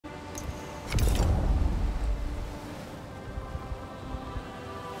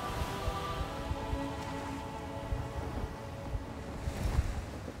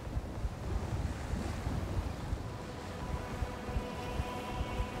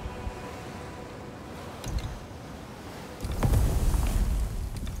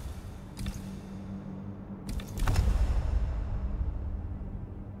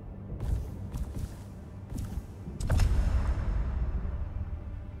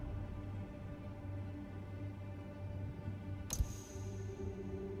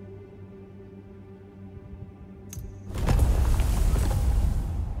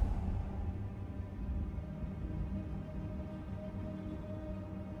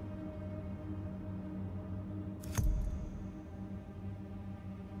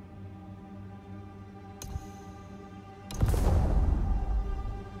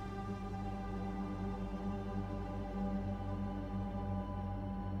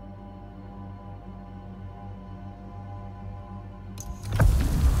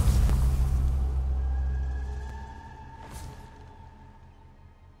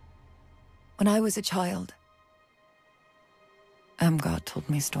When I was a child, God told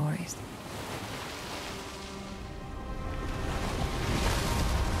me stories.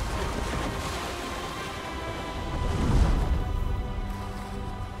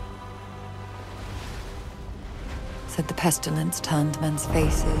 Said the pestilence turned men's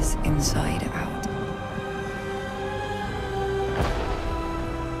faces inside out.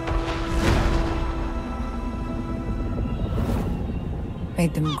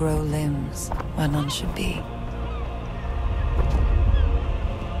 Made them grow limbs where none should be.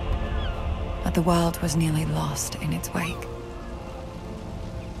 But the world was nearly lost in its wake.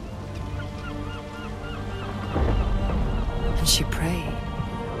 And she prayed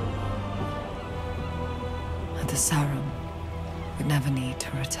that the Sarum would never need to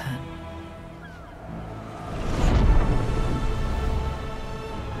return.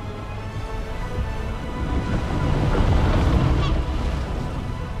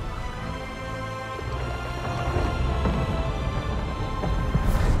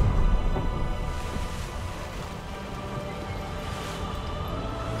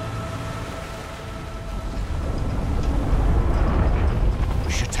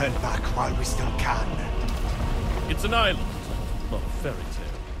 Turn back while we still can. It's an island, not a fairy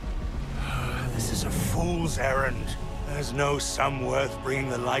tale. This is a fool's errand. There's no sum worth bringing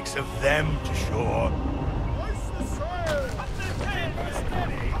the likes of them to shore.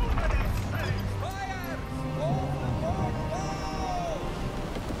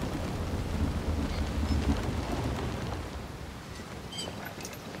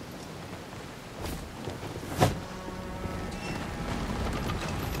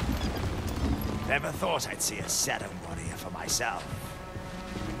 Never thought I'd see a Sarum warrior for myself.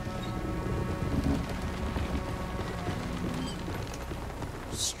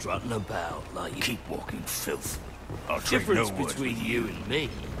 Strutting about like you keep walking filth. I'll drink Difference no wood. between you and me.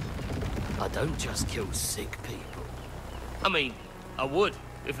 I don't just kill sick people. I mean, I would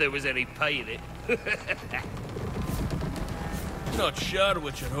if there was any pay in it. Not sure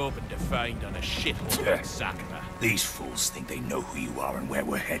what you're hoping to find on a shithole like Sakura. These fools think they know who you are and where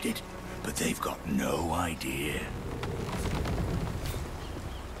we're headed, but they've got no idea.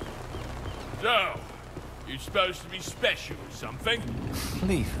 So, you're supposed to be special or something?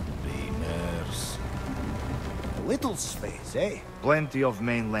 Leave him be, nurse. A little space, eh? Plenty of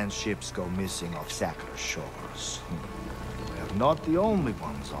mainland ships go missing off Sakura shores. We're not the only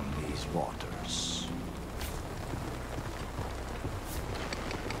ones on these waters.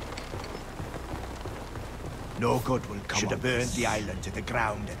 No good will come. Should have of burned this. the island to the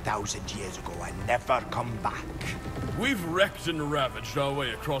ground 1,000 years ago and never come back. We've wrecked and ravaged our way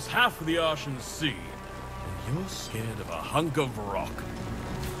across half of the Ocean Sea, and you're scared of a hunk of rock.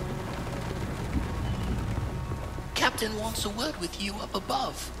 Captain wants a word with you up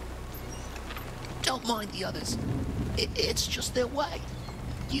above. Don't mind the others. It's just their way.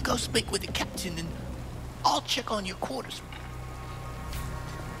 You go speak with the captain and I'll check on your quarters.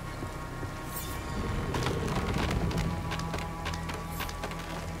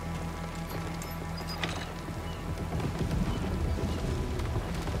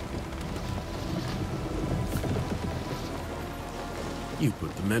 You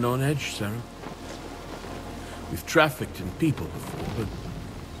put the men on edge, Sarah. We've trafficked in people before, but,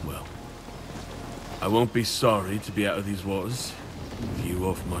 well, I won't be sorry to be out of these waters with you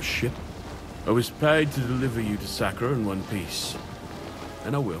off my ship. I was paid to deliver you to Sakura in one piece,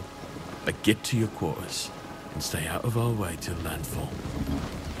 and I will. But get to your quarters and stay out of our way till landfall.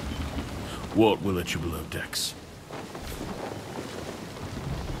 Walt will let you below decks.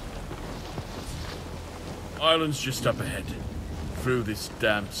 Island's just up ahead, through this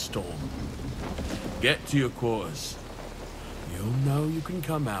damn storm. Get to your quarters. You'll know you can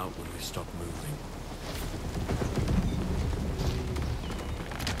come out when we stop moving.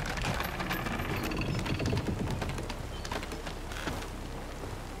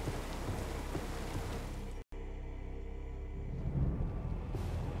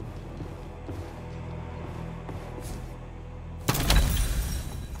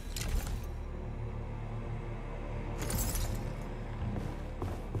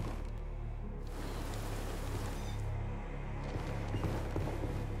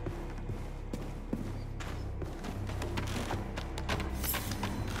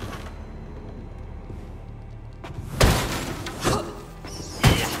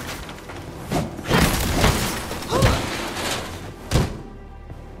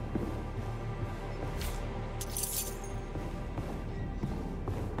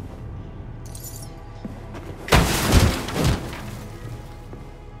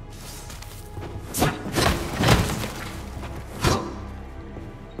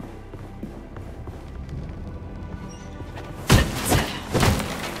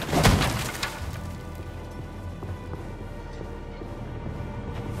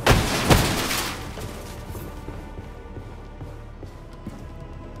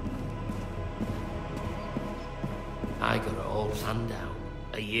 Planned out.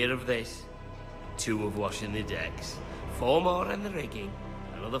 A year of this, 2 of washing the decks, 4 more in the rigging,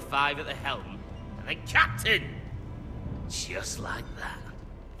 another 5 at the helm, and then captain! Just like that.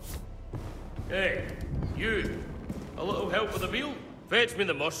 Hey, you. A little help with the meal? Fetch me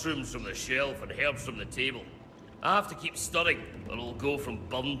the mushrooms from the shelf and herbs from the table. I have to keep stirring, or it'll go from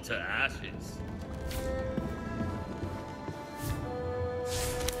burned to ashes.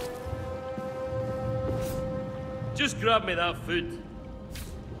 Just grab me that food.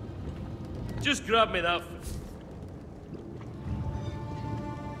 Just grab me that food.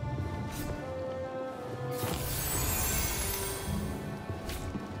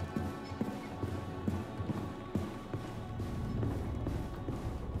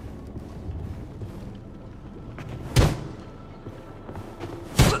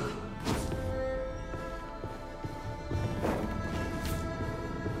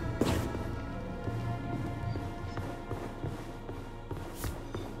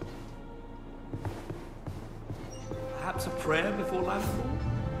 Perhaps a prayer before landfall?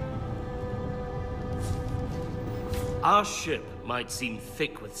 Our ship might seem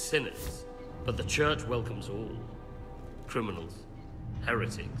thick with sinners, but the church welcomes all. Criminals,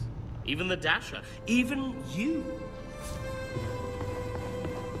 heretics, even the Dasher, even you.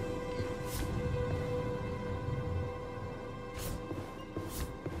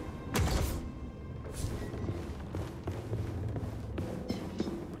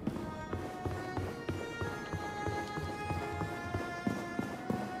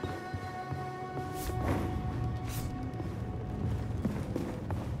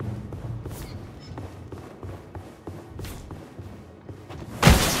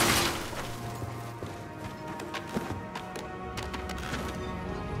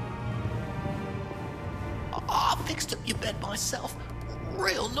 I fixed up your bed myself.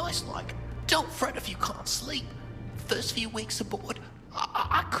 Real nice like. Don't fret if you can't sleep. First few weeks aboard,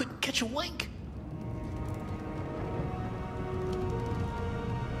 I couldn't catch a wink.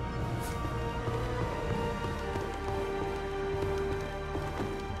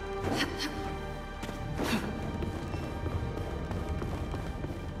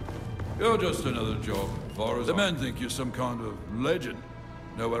 You're just another job, as far as the men think you're some kind of legend.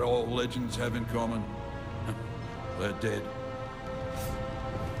 Know what all legends have in common? They're dead.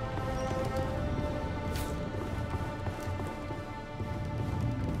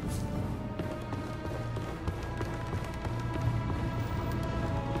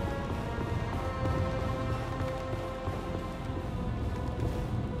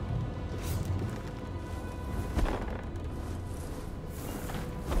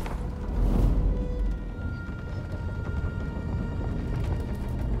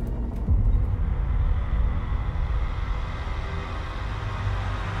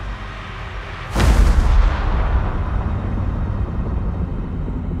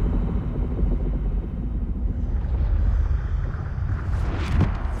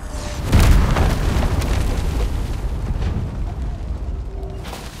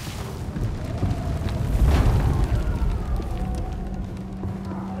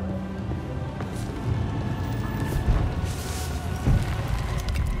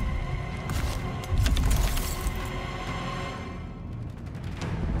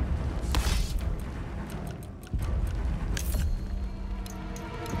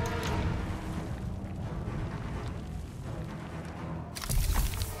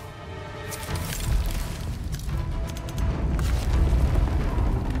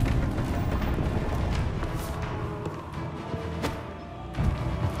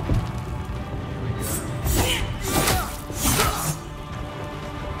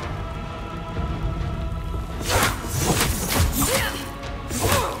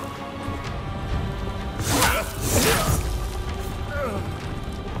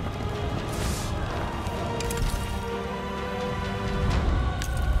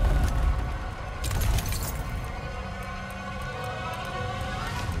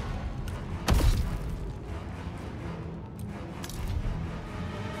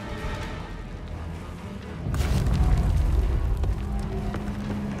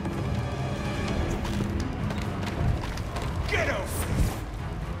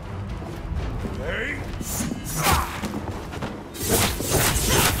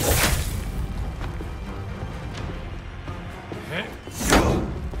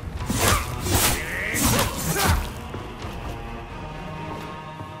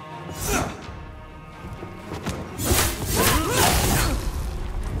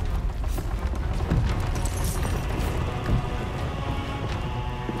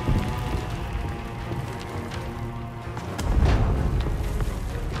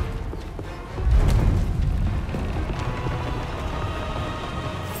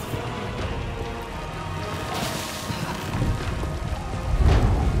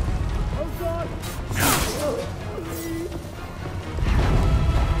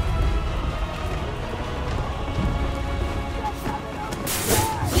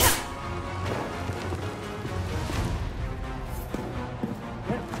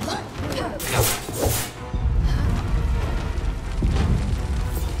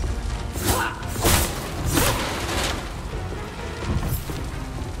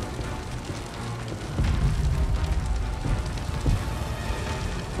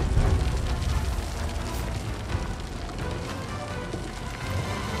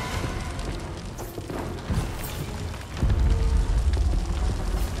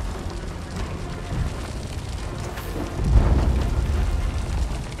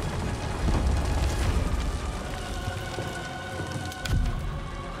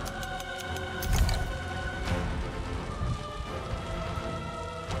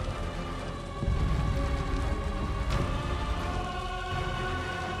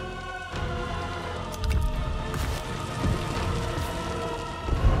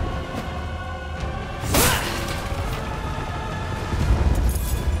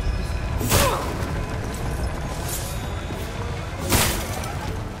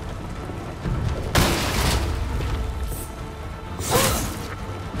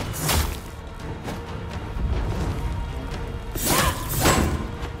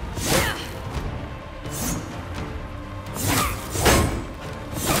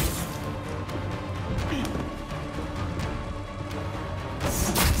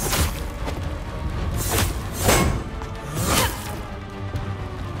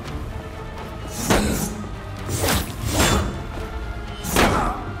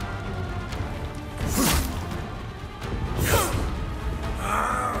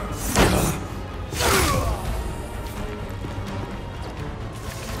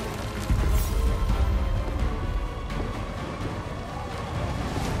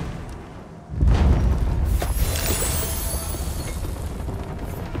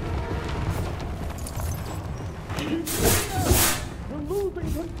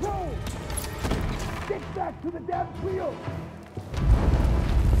 Control! Get back to the damn wheel!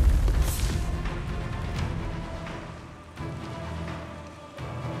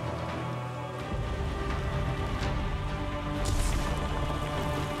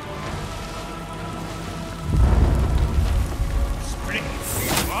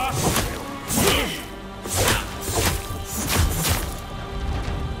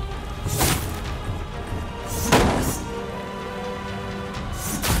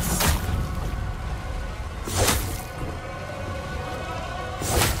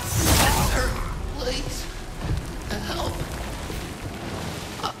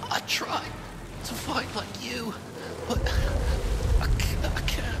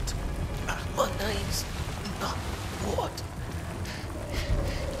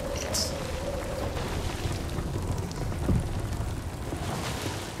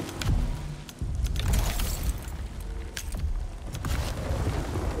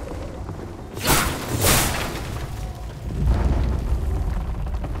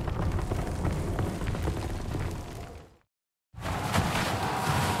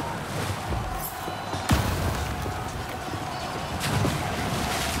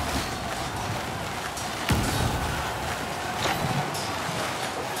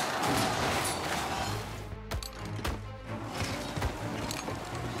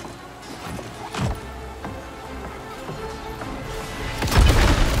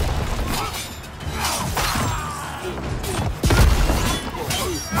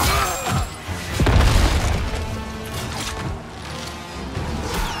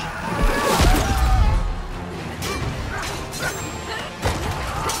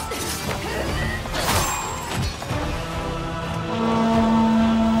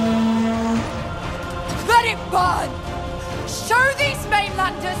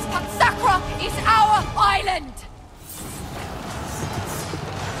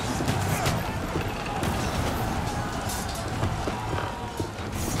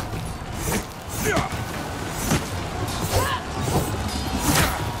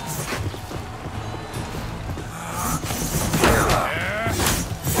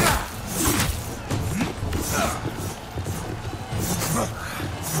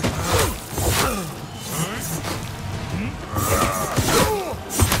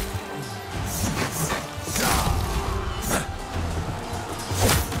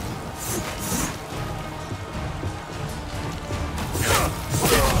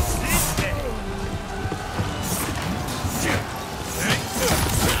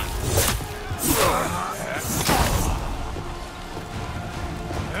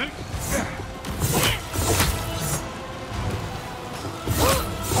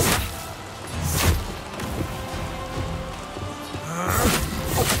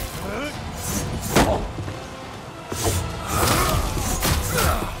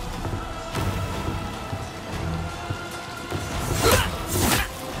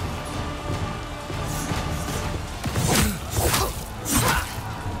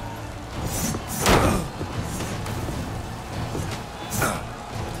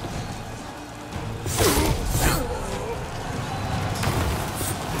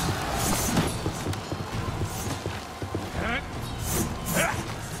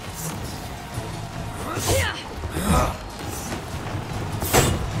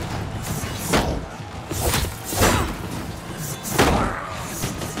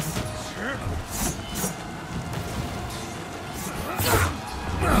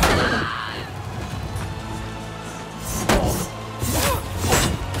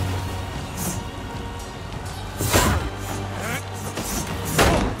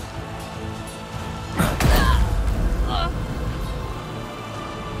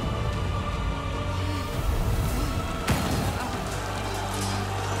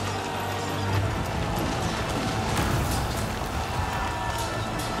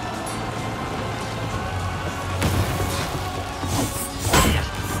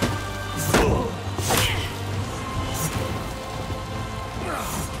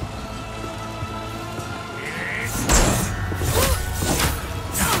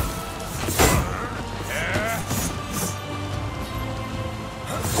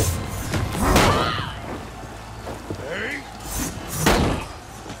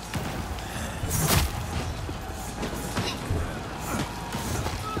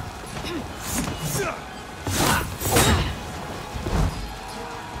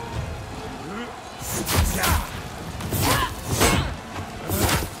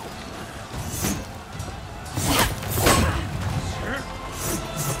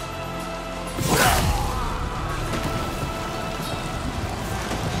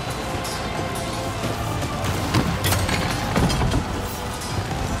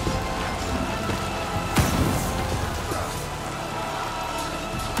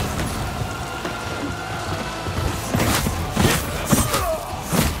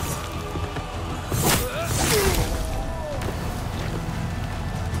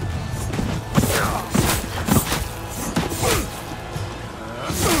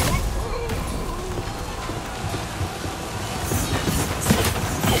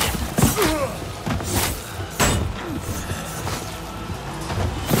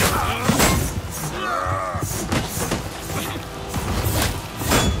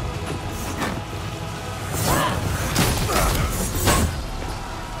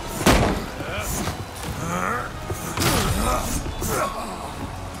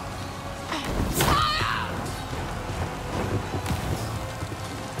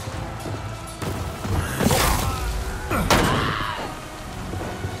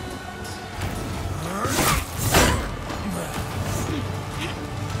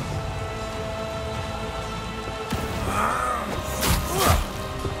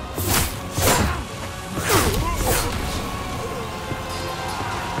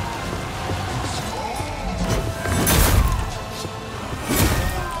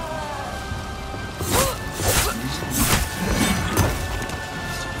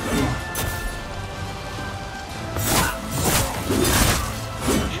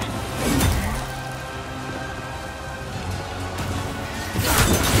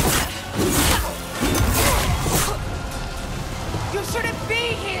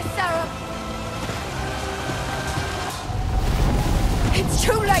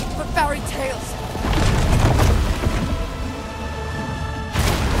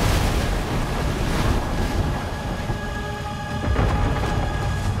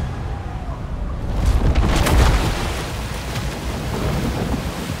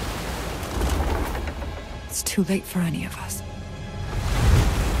 too late for any of us.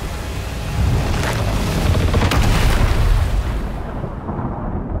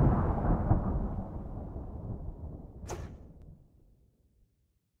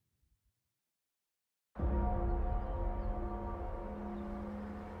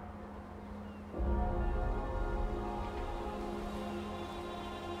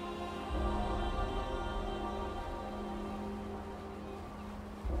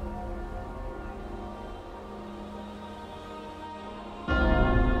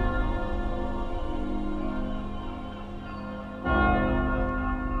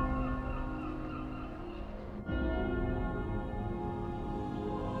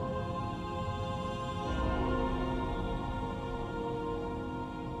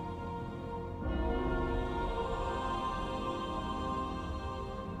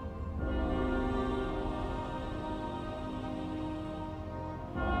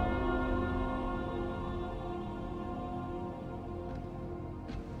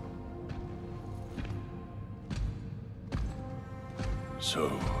 So,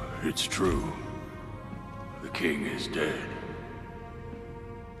 it's true. The king is dead.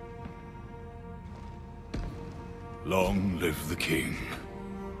 Long live the king.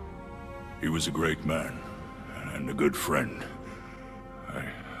 He was a great man, and a good friend.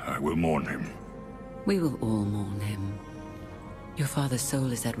 I will mourn him. We will all mourn him. Your father's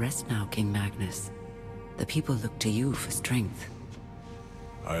soul is at rest now, King Magnus. The people look to you for strength.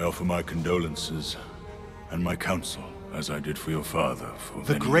 I offer my condolences and my counsel, as I did for your father for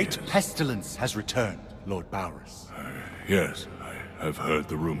The many great years. pestilence has returned, Lord Bowers. Yes, I have heard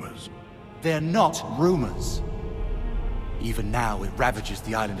the rumors. They're not rumors. Even now, it ravages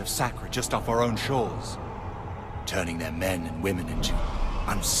the island of Sacra just off our own shores, turning their men and women into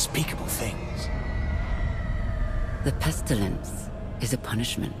unspeakable things. The pestilence is a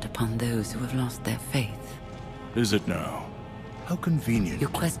punishment upon those who have lost their faith. Is it now? How convenient. You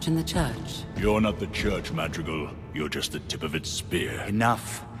question the church? You're not the church, Madrigal. You're just the tip of its spear.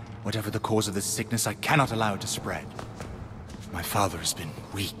 Enough. Whatever the cause of this sickness, I cannot allow it to spread. My father has been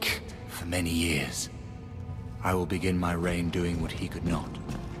weak for many years. I will begin my reign doing what he could not.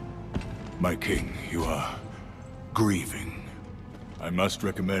 My king, you are grieving. I must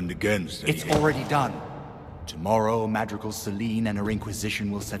recommend against any... It's already done. Tomorrow, Madrigal Celine and her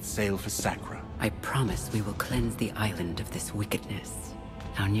Inquisition will set sail for Sacra. I promise we will cleanse the island of this wickedness.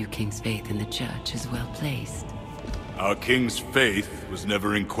 Our new king's faith in the church is well placed. Our king's faith was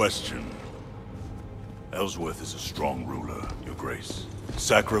never in question. Ellsworth is a strong ruler, Your Grace.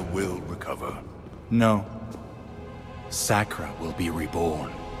 Sacra will recover. No. Sacra will be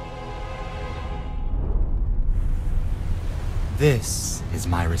reborn. This is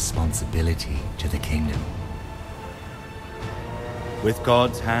my responsibility to the kingdom. With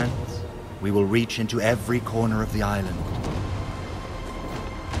God's hands, we will reach into every corner of the island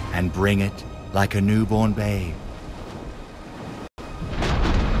and bring it like a newborn babe,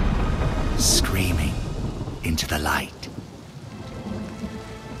 screaming into the light.